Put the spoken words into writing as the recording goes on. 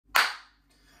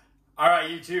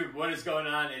Alright YouTube, what is going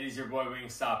on? It is your boy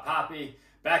Wingstop Poppy,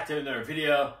 back to another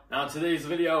video. Now in today's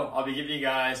video, I'll be giving you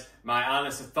guys my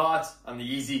honest thoughts on the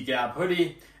yzygap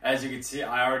hoodie. As you can see,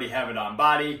 I already have it on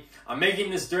body. I'm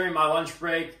making this during my lunch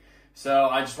break, so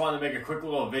I just wanted to make a quick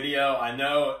little video. I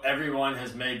know everyone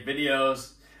has made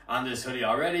videos on this hoodie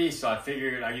already, so I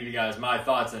figured I'd give you guys my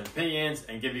thoughts and opinions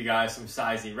and give you guys some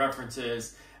sizing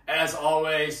references. As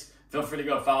always, feel free to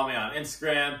go follow me on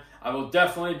Instagram. I will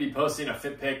definitely be posting a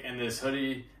fit pic in this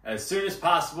hoodie as soon as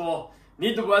possible.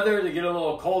 Need the weather to get a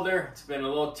little colder. It's been a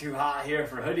little too hot here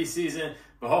for hoodie season,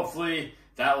 but hopefully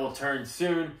that will turn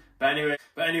soon. But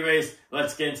anyways,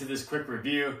 let's get into this quick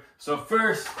review. So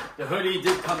first, the hoodie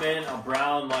did come in a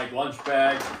brown like lunch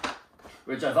bag,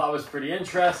 which I thought was pretty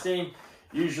interesting.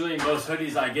 Usually most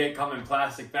hoodies I get come in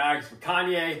plastic bags. But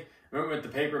Kanye went with the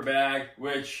paper bag,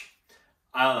 which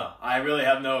I don't know. I really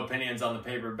have no opinions on the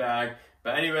paper bag.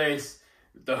 But anyways,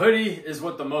 the hoodie is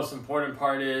what the most important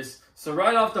part is. So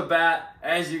right off the bat,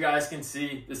 as you guys can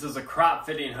see, this is a crop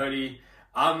fitting hoodie.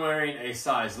 I'm wearing a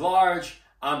size large.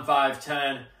 I'm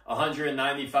 5'10",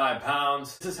 195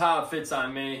 pounds. This is how it fits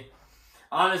on me.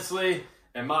 Honestly,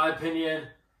 in my opinion,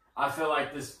 I feel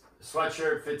like this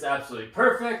sweatshirt fits absolutely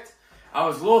perfect. I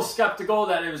was a little skeptical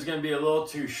that it was going to be a little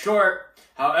too short.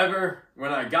 However,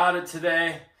 when I got it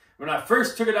today, when I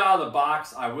first took it out of the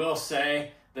box, I will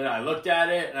say that I looked at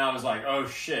it and I was like, oh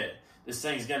shit, this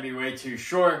thing's gonna be way too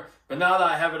short. But now that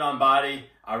I have it on body,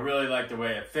 I really like the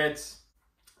way it fits.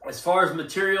 As far as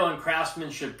material and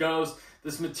craftsmanship goes,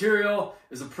 this material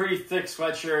is a pretty thick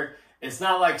sweatshirt. It's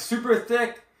not like super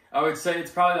thick. I would say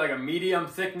it's probably like a medium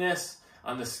thickness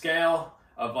on the scale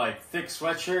of like thick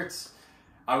sweatshirts.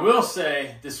 I will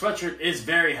say this sweatshirt is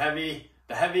very heavy.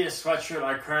 The heaviest sweatshirt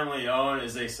I currently own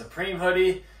is a Supreme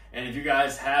hoodie. And if you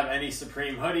guys have any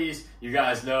Supreme hoodies, you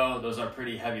guys know those are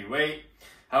pretty heavyweight.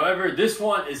 However, this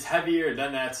one is heavier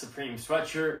than that Supreme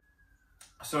sweatshirt.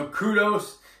 So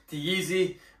kudos to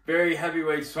Yeezy, very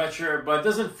heavyweight sweatshirt, but it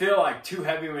doesn't feel like too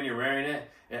heavy when you're wearing it.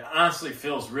 It honestly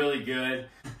feels really good.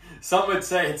 Some would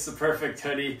say it's the perfect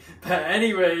hoodie. But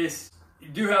anyways, you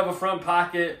do have a front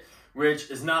pocket,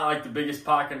 which is not like the biggest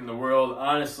pocket in the world.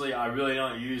 Honestly, I really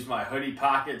don't use my hoodie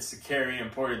pockets to carry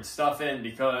important stuff in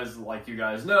because, like you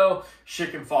guys know,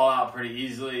 shit can fall out pretty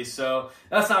easily. So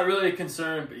that's not really a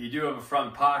concern, but you do have a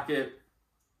front pocket.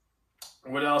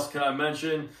 What else can I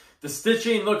mention? The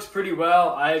stitching looks pretty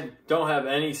well. I don't have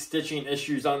any stitching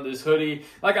issues on this hoodie.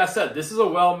 Like I said, this is a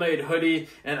well-made hoodie,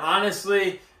 and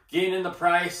honestly, getting in the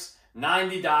price,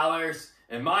 $90,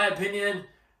 in my opinion,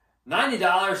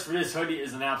 $90 for this hoodie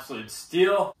is an absolute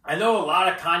steal. I know a lot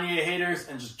of Kanye haters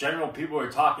and just general people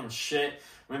were talking shit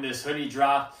when this hoodie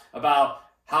dropped about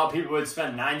how people would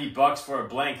spend 90 bucks for a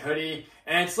blank hoodie.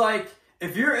 And it's like,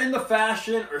 if you're into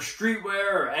fashion or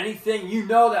streetwear or anything, you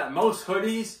know that most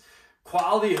hoodies,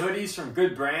 quality hoodies from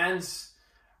good brands,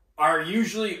 are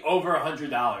usually over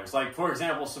 $100. Like for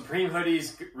example, Supreme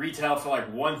hoodies retail for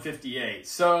like $158.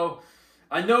 So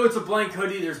I know it's a blank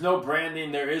hoodie, there's no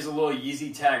branding, there is a little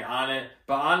Yeezy tag on it,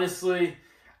 but honestly,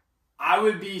 I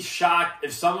would be shocked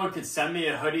if someone could send me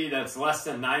a hoodie that's less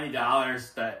than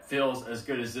 $90 that feels as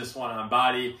good as this one on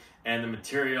body, and the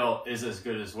material is as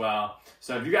good as well.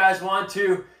 So if you guys want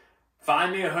to,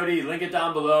 find me a hoodie, link it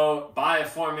down below, buy it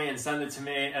for me and send it to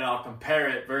me, and I'll compare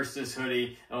it versus this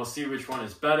hoodie, and we'll see which one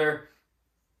is better.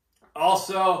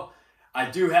 Also, I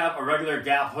do have a regular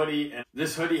Gap hoodie, and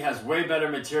this hoodie has way better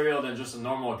material than just a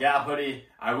normal Gap hoodie.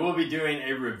 I will be doing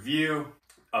a review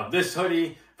of this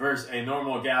hoodie versus a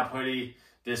normal Gap hoodie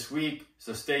this week,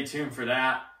 so stay tuned for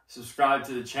that. Subscribe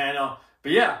to the channel.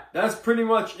 But yeah, that's pretty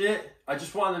much it. I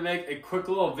just wanted to make a quick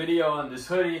little video on this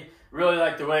hoodie. Really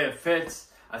like the way it fits.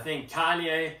 I think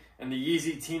Kanye and the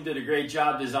Yeezy team did a great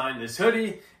job designing this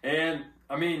hoodie, and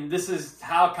I mean, this is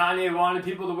how Kanye wanted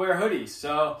people to wear hoodies,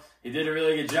 so he did a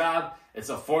really good job. It's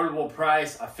affordable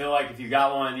price. I feel like if you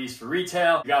got one of these for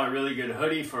retail, you got a really good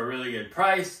hoodie for a really good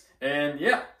price. And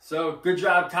yeah, so good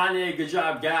job Kanye, good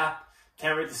job Gap.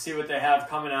 Can't wait to see what they have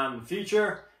coming out in the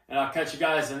future. And I'll catch you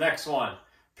guys in the next one.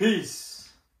 Peace.